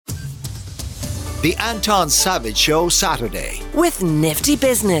The Anton Savage Show Saturday. With Nifty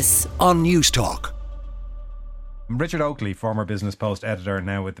Business On News Talk. Richie Oakley, former Business Post editor,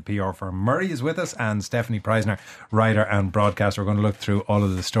 now with the PR firm Murray, is with us, and Stefanie Preissner, writer and broadcaster. We're going to look through all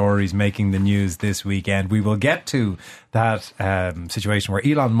of the stories making the news this weekend. We will get to that situation where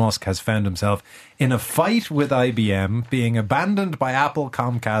Elon Musk has found himself in a fight with IBM, being abandoned by Apple,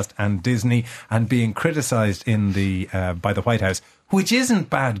 Comcast and Disney, and being criticised by the White House, which isn't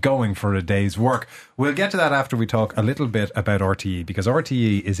bad going for a day's work. We'll get to that after we talk a little bit about RTE, because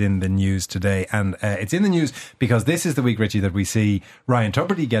RTE is in the news today, and it's in the news because this is the week, Richie, that we see Ryan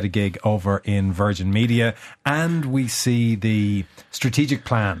Tubridy get a gig over in Virgin Media, and we see the strategic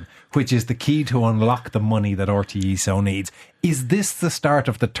plan, which is the key to unlock the money that RTE so needs. Is this the start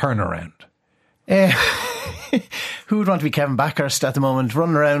of the turnaround? Who would want to be Kevin Backhurst at the moment,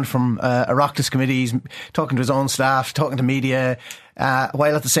 running around from Oireachtas committees, talking to his own staff, talking to media,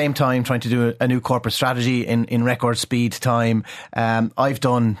 while at the same time trying to do a new corporate strategy in record speed time. I've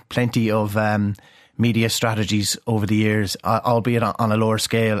done plenty of media strategies over the years, albeit on a lower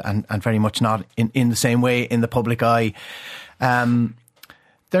scale and very much not in the same way in the public eye.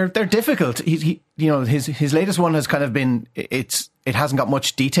 They're difficult. His latest one has kind of been, it hasn't got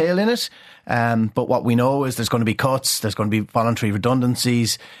much detail in it, but what we know is there's going to be cuts, there's going to be voluntary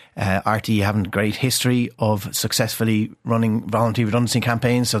redundancies. RTE haven't a great history of successfully running voluntary redundancy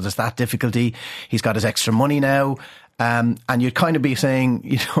campaigns, so there's that difficulty. He's got his extra money now, and you'd kind of be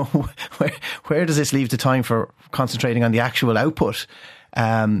saying, where does this leave the time for concentrating on the actual output?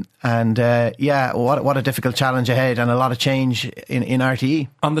 What a difficult challenge ahead, and a lot of change in RTE.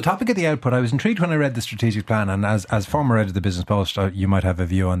 On the topic of the output, I was intrigued when I read the strategic plan, and as former editor of the Business Post, you might have a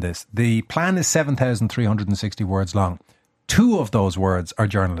view on this. The plan is 7,360 words long. 2 of those words are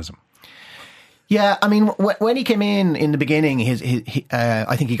journalism. Yeah, I mean, when he came in the beginning,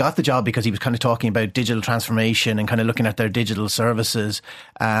 I think he got the job because he was kind of talking about digital transformation and kind of looking at their digital services.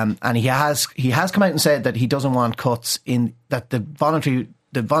 And he has come out and said that he doesn't want cuts that the voluntary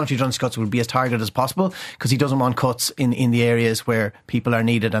redundancy cuts will be as targeted as possible, because he doesn't want cuts in the areas where people are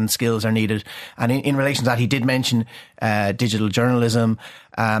needed and skills are needed. And in relation to that, he did mention digital journalism,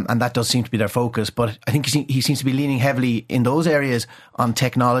 and that does seem to be their focus. But I think he seems to be leaning heavily in those areas on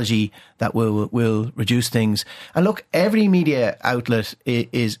technology that will reduce things. And look, every media outlet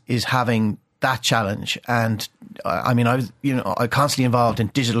is having that challenge. And I mean, I'm constantly involved in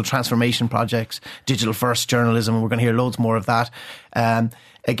digital transformation projects, digital first journalism, and we're going to hear loads more of that.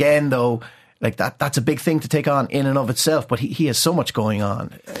 Again, though, like that's a big thing to take on in and of itself, but he has so much going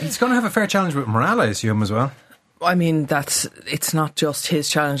on. He's going to have a fair challenge with morale, I assume, as well. I mean, it's not just his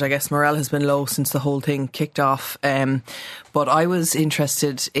challenge. I guess morale has been low since the whole thing kicked off. But I was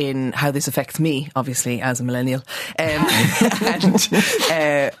interested in how this affects me, obviously, as a millennial. I've had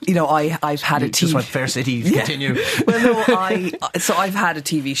a TV... Just want Fair City to continue. Well, no, I've had a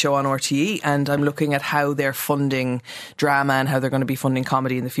TV show on RTE, and I'm looking at how they're funding drama and how they're going to be funding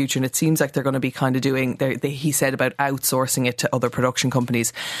comedy in the future. And it seems like they're going to be kind of doing, he said about outsourcing it to other production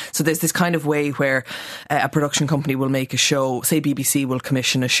companies. So there's this kind of way where a production company will make a show, say BBC will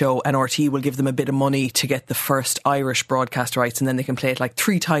commission a show, and RTE will give them a bit of money to get the first Irish broadcast rights, and then they can play it like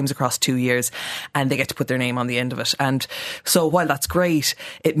 3 times across 2 years, and they get to put their name on the end of it. And so while that's great,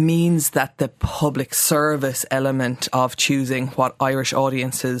 it means that the public service element of choosing what Irish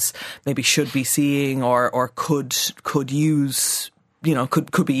audiences maybe should be seeing or could use,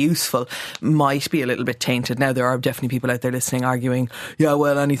 could be useful, might be a little bit tainted. Now, there are definitely people out there listening arguing, yeah,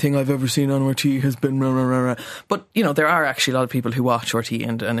 well, anything I've ever seen on RTE has been rah, rah, rah, rah. But, there are actually a lot of people who watch RTE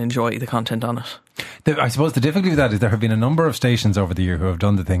and enjoy the content on it. I suppose the difficulty with that is there have been a number of stations over the year who have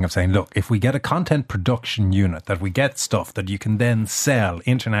done the thing of saying, look, if we get a content production unit, that we get stuff that you can then sell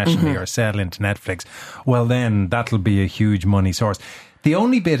internationally or sell into Netflix, well, then that'll be a huge money source. The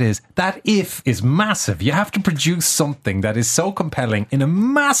only bit is that if is massive. You have to produce something that is so compelling in a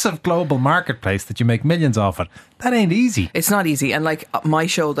massive global marketplace that you make millions off it. That ain't easy. It's not easy. And like my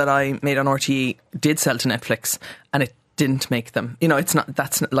show that I made on RTE did sell to Netflix, and it didn't make them. It's not,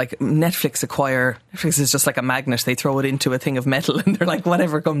 that's not, like Netflix is just like a magnet. They throw it into a thing of metal and they're like,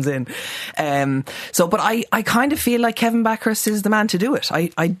 whatever comes in. But I kind of feel like Kevin Backhurst is the man to do it.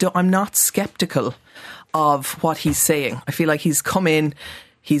 I'm not sceptical of what he's saying. I feel like he's come in,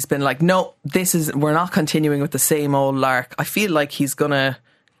 he's been like, no, we're not continuing with the same old lark. I feel like he's gonna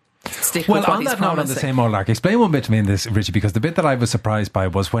stick with what he's promising. Well, on that note, on the same old lark, explain one bit to me in this, Richie, because the bit that I was surprised by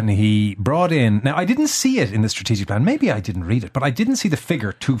was when he brought in, now I didn't see it in the strategic plan, maybe I didn't read it, but I didn't see the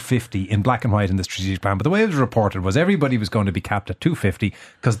figure 250 in black and white in the strategic plan, but the way it was reported was everybody was going to be capped at 250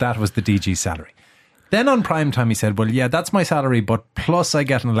 because that was the DG's salary. Then on prime time he said, well, yeah, that's my salary, but plus I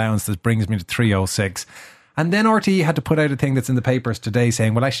get an allowance that brings me to 306. And then RTE had to put out a thing that's in the papers today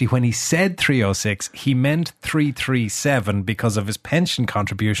saying, well, actually, when he said 306, he meant 337 because of his pension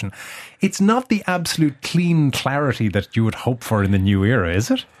contribution. It's not the absolute clean clarity that you would hope for in the new era, is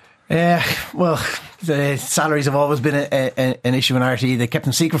it? Well, the salaries have always been an issue in RTE. They kept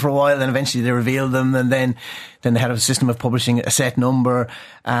them secret for a while, then eventually they revealed them, and then they had a system of publishing a set number.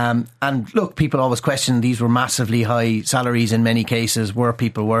 And look, people always question these were massively high salaries in many cases. Were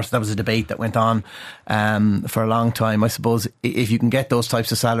people worth? That was a debate that went on for a long time. I suppose if you can get those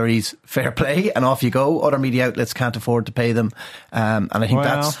types of salaries, fair play, and off you go. Other media outlets can't afford to pay them, and I think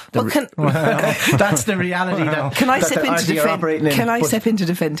that's the reality. Can I step in to defend? Can I step in to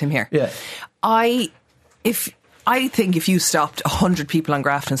defend him here? Yeah. I think if you stopped 100 people on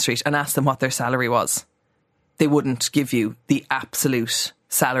Grafton Street and asked them what their salary was, they wouldn't give you the absolute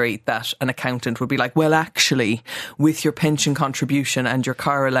salary that an accountant would be like, well, actually, with your pension contribution and your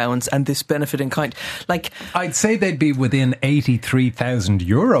car allowance and this benefit in kind, like, I'd say they'd be within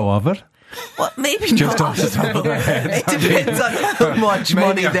 €83,000 of it. Well, maybe just not. Off the top of their head. It depends on how much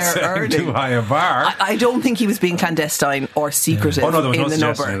money they're earning. Too high a bar. I don't think he was being clandestine or secretive in the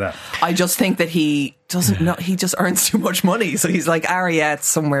number. I just think that he doesn't know. He just earns too much money, so he's like, it's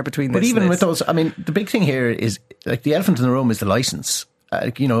somewhere between. But even with those, I mean, the big thing here is like the elephant in the room is the license.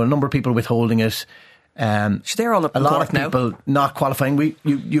 A number of people withholding it. They're all up a in lot court of people not qualifying.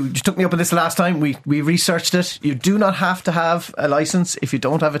 You took me up on this last time. We researched it. You do not have to have a license if you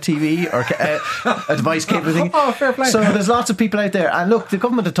don't have a TV or a device capable thing. Oh, fair play. So there's lots of people out there. And look, the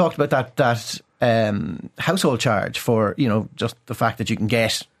government had talked about that household charge for just the fact that you can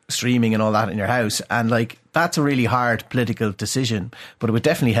get streaming and all that in your house, and like that's a really hard political decision, but it would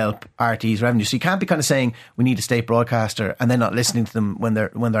definitely help RT's revenue. So you can't be kind of saying we need a state broadcaster and then not listening to them when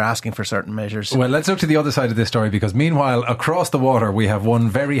they're asking for certain measures. Well, let's look to the other side of this story, because meanwhile across the water we have one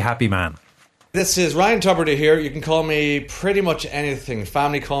very happy man. This is Ryan Tuberty here. You can call me pretty much anything.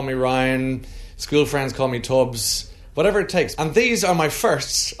 Family call me Ryan, school friends call me Tubbs, whatever it takes. And these are my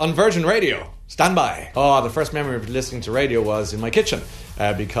firsts on Virgin Radio. Stand by. The first memory of listening to radio was in my kitchen,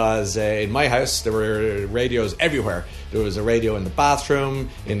 because in my house there were radios everywhere. There was a radio in the bathroom,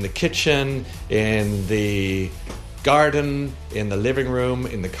 in the kitchen, in the garden, in the living room,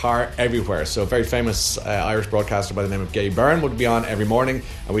 in the car, everywhere. So a very famous Irish broadcaster by the name of Gay Byrne would be on every morning,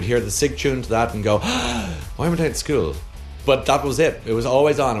 and we'd hear the sig tune to that and go, why am I at school? But that was it. It was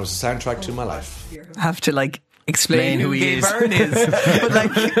always on. It was a soundtrack to my life. I have to explain who Gay Byrne is.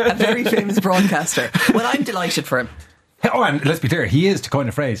 But a very famous broadcaster. Well, I'm delighted for him. Oh, and let's be clear, he is, to coin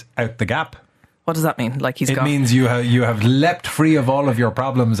a phrase, out the gap. What does that mean? It means you have leapt free of all of your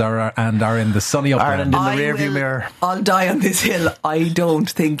problems and are in the sunny upland. Ireland in the rearview mirror. I'll die on this hill. I don't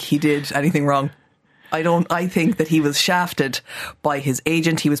think he did anything wrong. I think that he was shafted by his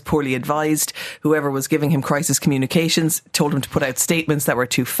agent. He was poorly advised. Whoever was giving him crisis communications told him to put out statements that were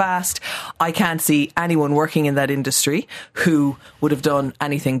too fast. I can't see anyone working in that industry who would have done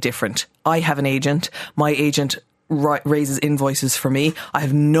anything different. I have an agent. My agent raises invoices for me. I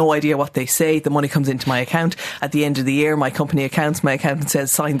have no idea what they say. The money comes into my account. At the end of the year, my company accounts, my accountant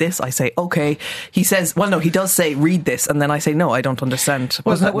says, sign this. I say, okay. He says, well, no, he does say, read this. And then I say, no, I don't understand.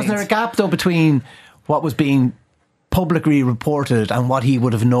 Wasn't there a gap, though, between what was being publicly reported and what he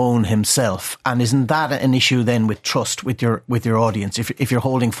would have known himself? And isn't that an issue then with trust with your audience, if you're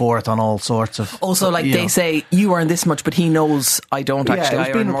holding forth on all sorts of... Also, they say you earn this much, but he knows I don't actually. It was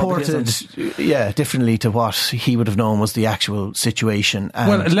being reported differently to what he would have known was the actual situation.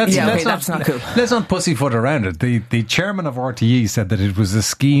 And that's not cool. Let's not pussyfoot around it. The chairman of RTE said that it was a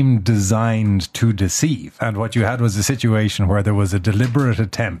scheme designed to deceive, and what you had was a situation where there was a deliberate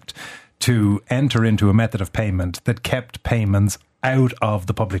attempt to enter into a method of payment that kept payments out of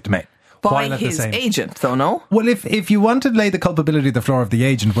the public domain. By his agent, though, no? Well, if you want to lay the culpability at the floor of the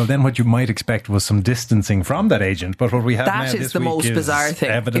agent, well, then what you might expect was some distancing from that agent. But what we have now this week is bizarre thing.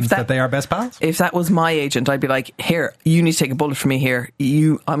 Evidence that they are best pals. If that was my agent, I'd be like, here, you need to take a bullet for me here.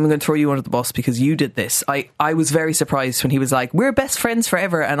 I'm going to throw you under the bus because you did this. I was very surprised when he was like, we're best friends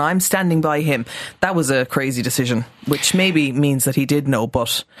forever and I'm standing by him. That was a crazy decision, which maybe means that he did know,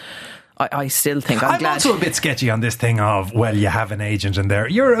 but... I still think I'm glad. Also a bit sketchy on this thing of, well, you have an agent in there.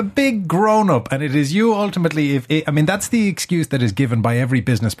 You're a big grown-up and it is you ultimately. That's the excuse that is given by every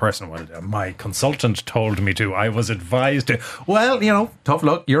business person. Well, my consultant told me to. I was advised to. Well, tough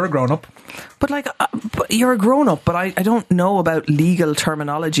luck. You're a grown-up. But but you're a grown up, but I don't know about legal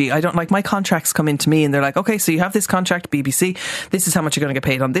terminology. I don't my contracts come into me and they're like, okay, so you have this contract, BBC, this is how much you're going to get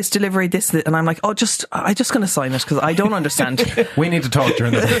paid on this delivery, and I'm like, I'm just going to sign it because I don't understand. We need to talk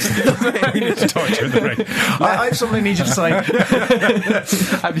during the break. We need to talk during the break. I have something I need you to sign.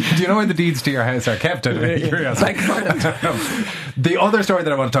 Do you know where the deeds to your house are kept? Out of curiosity. The other story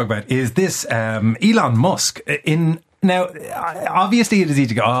that I want to talk about is this Elon Musk Now, obviously it is easy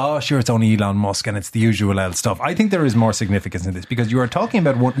to go, oh, sure, it's only Elon Musk and it's the usual old stuff. I think there is more significance in this because you are talking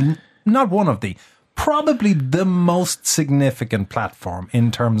about probably the most significant platform in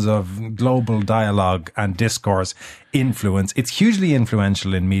terms of global dialogue and discourse influence. It's hugely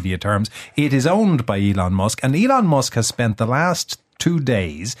influential in media terms. It is owned by Elon Musk, and Elon Musk has spent the last 2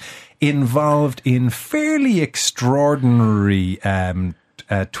 days involved in fairly extraordinary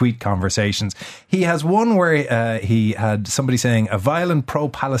tweet conversations. He has one where he had somebody saying a violent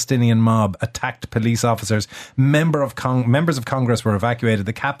pro-Palestinian mob attacked police officers. Members of Congress were evacuated.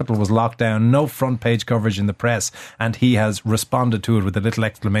 The Capitol was locked down. No front page coverage in the press. And he has responded to it with a little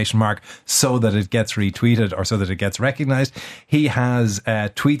exclamation mark so that it gets retweeted or so that it gets recognised. He has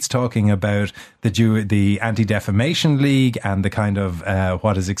tweets talking about the Anti-Defamation League and the kind of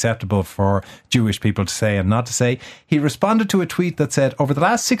what is acceptable for Jewish people to say and not to say. He responded to a tweet that said, over the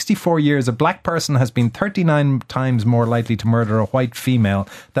last 64 years, a black person has been 39 times more likely to murder a white female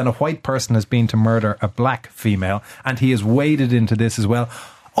than a white person has been to murder a black female. And he has waded into this as well.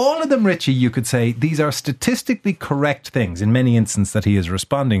 All of them, Richie, you could say, these are statistically correct things in many instances that he is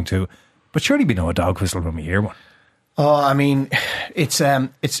responding to. But surely we know a dog whistle when we hear one. Oh, I mean, it's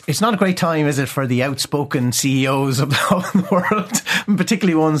not a great time, is it, for the outspoken CEOs of the world,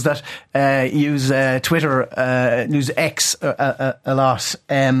 particularly ones that use Twitter, use X a lot.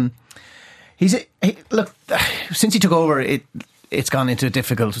 Look, since he took over, it's gone into a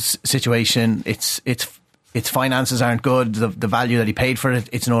difficult situation. Its finances aren't good. The value that he paid for it,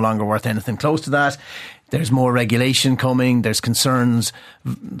 it's no longer worth anything close to that. There's more regulation coming. There's concerns,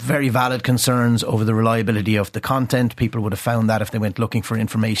 very valid concerns over the reliability of the content. People would have found that if they went looking for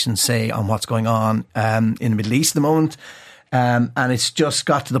information, say, on what's going on in the Middle East at the moment. And it's just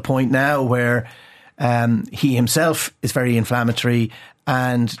got to the point now where he himself is very inflammatory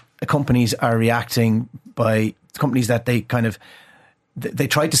and companies are reacting by companies that they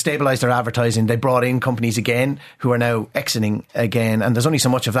tried to stabilise their advertising. They brought in companies again who are now exiting again. And there's only so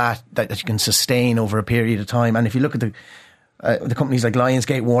much of that you can sustain over a period of time. And if you look at the companies like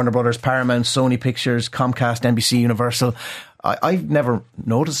Lionsgate, Warner Brothers, Paramount, Sony Pictures, Comcast, NBC, Universal, I've never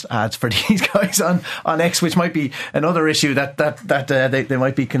noticed ads for these guys on X, which might be another issue that they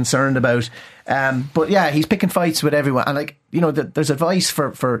might be concerned about. But yeah, he's picking fights with everyone. And there's advice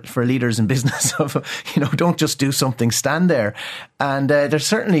for leaders in business of, don't just do something, stand there. And there's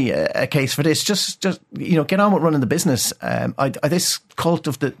certainly a case for this. Just get on with running the business. This cult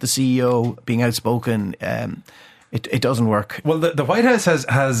of the CEO being outspoken, it doesn't work. Well, the White House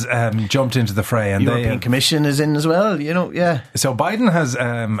has jumped into the fray, and the European Commission is in as well. Yeah. So Biden has,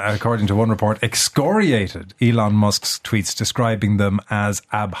 according to one report, excoriated Elon Musk's tweets, describing them as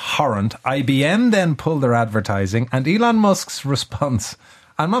abhorrent. IBM then pulled their advertising, and Elon Musk's response.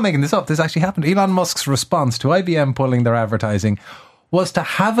 I'm not making this up. This actually happened. Elon Musk's response to IBM pulling their advertising was to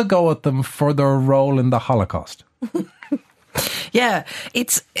have a go at them for their role in the Holocaust. Yeah,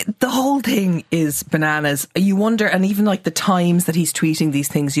 the whole thing is bananas. You wonder, and even the times that he's tweeting these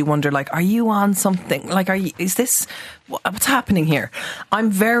things, you wonder, are you on something? Is this, what's happening here?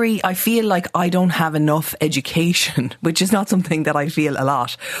 I feel like I don't have enough education, which is not something that I feel a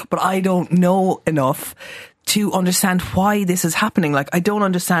lot, but I don't know enough to understand why this is happening. I don't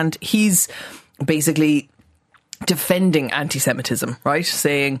understand. He's basically defending anti-Semitism, right?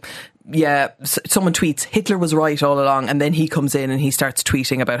 Saying, yeah, someone tweets, Hitler was right all along, and then he comes in and he starts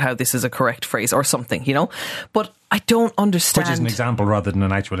tweeting about how this is a correct phrase or something, But I don't understand. Which is an example rather than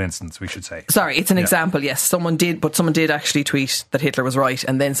an actual instance, we should say. Sorry, it's an example, yes. Someone did actually tweet that Hitler was right,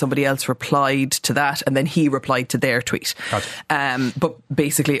 and then somebody else replied to that, and then he replied to their tweet. Gotcha. But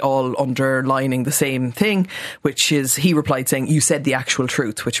basically all underlining the same thing, which is he replied saying, you said the actual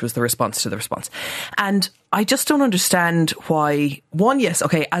truth, which was the response to the response. And I just don't understand why. One, yes,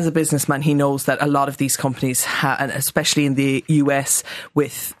 okay, as a businessman, he knows that a lot of these companies, and especially in the US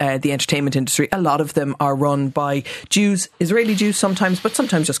with the entertainment industry, a lot of them are run by Jews, Israeli Jews sometimes, but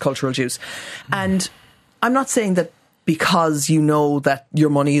sometimes just cultural Jews. And I'm not saying that because you know that your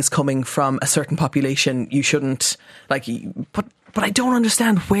money is coming from a certain population, you shouldn't, but I don't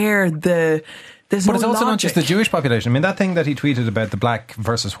understand where the There's But no it's also not logic. just the Jewish population. I mean, that thing that he tweeted about the black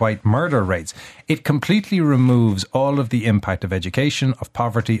versus white murder rates, it completely removes all of the impact of education, of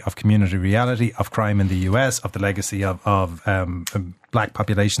poverty, of community reality, of crime in the US, of the legacy of black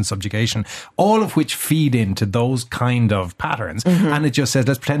population subjugation, all of which feed into those kind of patterns. And it just says,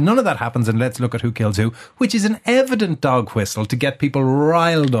 let's pretend none of that happens and let's look at who kills who, which is an evident dog whistle to get people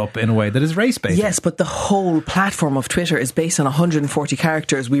riled up in a way that is race-based. Yes, but the whole platform of Twitter is based on 140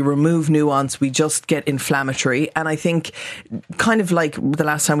 characters. We remove nuance, we just get inflammatory. And I think, kind of like the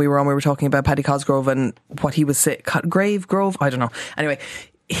last time we were on, we were talking about Paddy Cosgrove and what he was saying, Grove? I don't know. Anyway,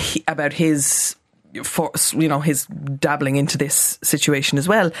 about his dabbling into this situation as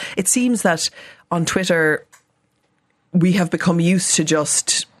well. It seems that on Twitter, we have become used to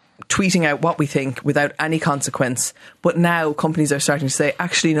just tweeting out what we think without any consequence. But now companies are starting to say,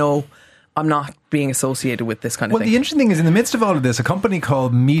 actually, no, I'm not being associated with this kind of thing. Well, the interesting thing is, in the midst of all of this, a company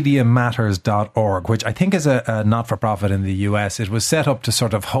called MediaMatters.org, which I think is a not-for-profit in the US, it was set up to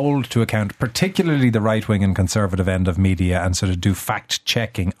sort of hold to account particularly the right-wing and conservative end of media and sort of do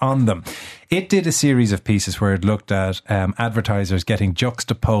fact-checking on them. It did a series of pieces where it looked at advertisers getting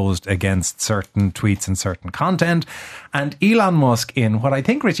juxtaposed against certain tweets and certain content. And Elon Musk, in what I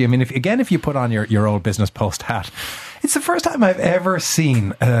think, Richie, I mean, if you put on your old Business Post hat, it's the first time I've ever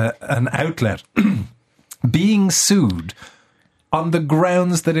seen an outlet being sued on the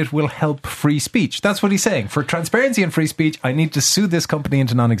grounds that it will help free speech. That's what he's saying. For transparency and free speech, I need to sue this company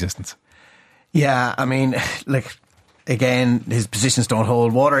into non-existence. Yeah, I mean, like, again, his positions don't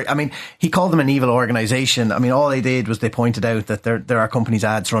hold water. I mean, he called them an evil organisation. I mean, all they did was they pointed out that there are companies'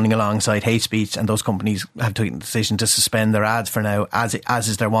 ads running alongside hate speech, and those companies have taken the decision to suspend their ads for now, as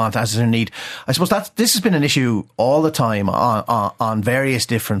is their want, as is their need. I suppose this has been an issue all the time on various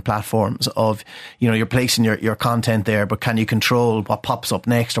different platforms of, you know, you're placing your content there, but can you control what pops up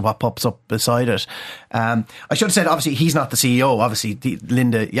next or what pops up beside it? I should have said, obviously, he's not the CEO. Obviously,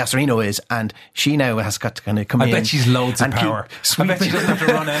 Linda Yasserino is, and she now has got to kind of come in. I bet she's loads of power. I bet she doesn't have to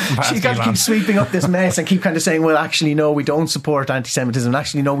run anything past She's got to keep sweeping up this mess and keep kind of saying, well, actually, no, we don't support anti-Semitism.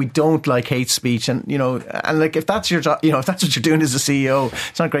 Actually, no, we don't like hate speech. And, you know, and like, if that's your job, you know, if that's what you're doing as a CEO,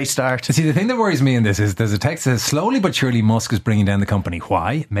 it's not a great start. See, the thing that worries me in this is there's a text that says, slowly but surely Musk is bringing down the company.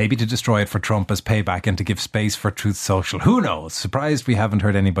 Why? Maybe to destroy it for Trump as payback and to give space for Truth Social. Who knows? Surprised we haven't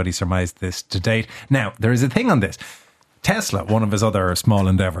heard anybody surmise this to date. Now, there is a thing on this. Tesla, one of his other small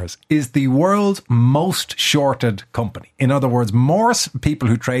endeavours, is the world's most shorted company. In other words, more people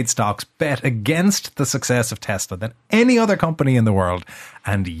who trade stocks bet against the success of Tesla than any other company in the world.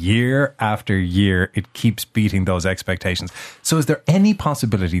 And year after year, it keeps beating those expectations. So is there any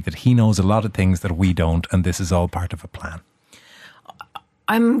possibility that he knows a lot of things that we don't, and this is all part of a plan?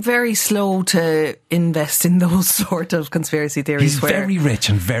 I'm very slow to invest in those sort of conspiracy theories. He's very rich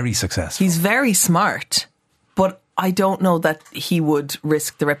and very successful. He's very smart, but I don't know that he would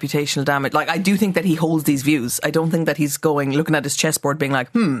risk the reputational damage. Like, I do think that he holds these views. I don't think that he's looking at his chessboard being like,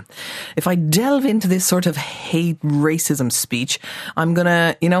 if I delve into this sort of hate racism speech, I'm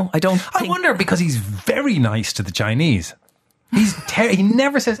gonna, you know, I wonder, because he's very nice to the Chinese. He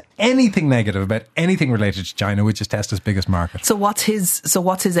never says anything negative about anything related to China, which is Tesla's biggest market. So what's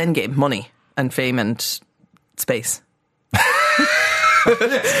his end game? Money and fame and space.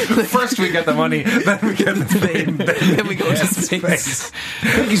 First we get the money, then we get the fame, then we go to space. I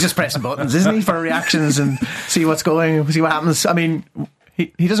think he's just pressing buttons, isn't he, for reactions and see what happens. I mean,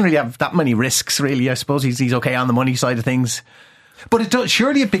 he doesn't really have that many risks, really. I suppose he's okay on the money side of things. But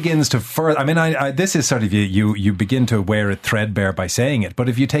surely it begins to further. I mean, this is sort of you begin to wear it threadbare by saying it. But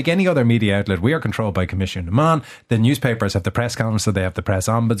if you take any other media outlet, we are controlled by Commission Oman. The newspapers have the press columns, so they have the press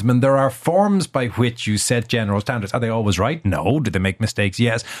ombudsman. There are forms by which you set general standards. Are they always right? No. Do they make mistakes?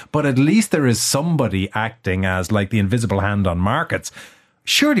 Yes. But at least there is somebody acting as like the invisible hand on markets.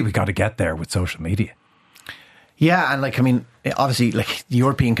 Surely we got to get there with social media. Yeah, and like, I mean, obviously, like, the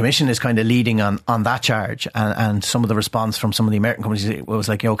European Commission is kind of leading on that charge, and some of the response from some of the American companies was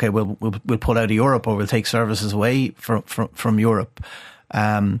like, okay, we'll pull out of Europe, or we'll take services away from Europe.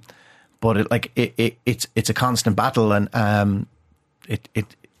 But it's a constant battle, and it's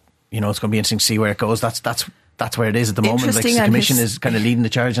going to be interesting to see where it goes. That's where it is at the moment. Like, the Commission is kind of leading the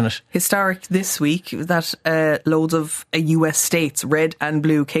charge on it. Historic this week that loads of US states, red and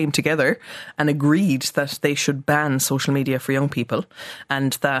blue, came together and agreed that they should ban social media for young people,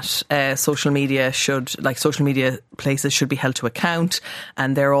 and that social media places should be held to account,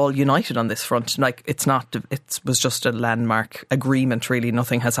 and they're all united on this front. Like, it was just a landmark agreement, really.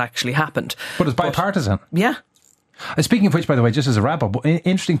 Nothing has actually happened. But it's bipartisan. Yeah. Speaking of which, by the way, just as a wrap-up,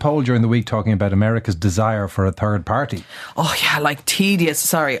 interesting poll during the week talking about America's desire for a third party. Oh yeah, like tedious.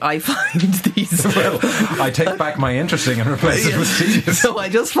 Sorry, I find these. Well, I take back my interesting and replace it with tedious. So I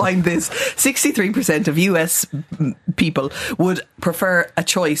just find this: 63% of US people would prefer a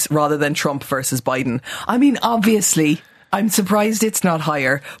choice rather than Trump versus Biden. I mean, obviously, I'm surprised it's not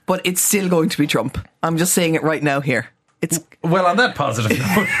higher, but it's still going to be Trump. I'm just saying it right now here. Well, on that positive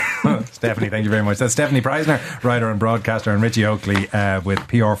note, Stefanie, thank you very much. That's Stefanie Preissner, writer and broadcaster, and Richie Oakley with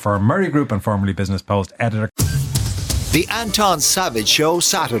PR firm Murray Group and formerly Business Post editor. The Anton Savage Show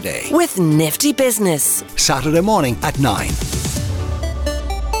Saturday. With Nifty Business. Saturday morning at 9.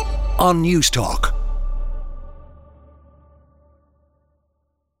 On News Talk.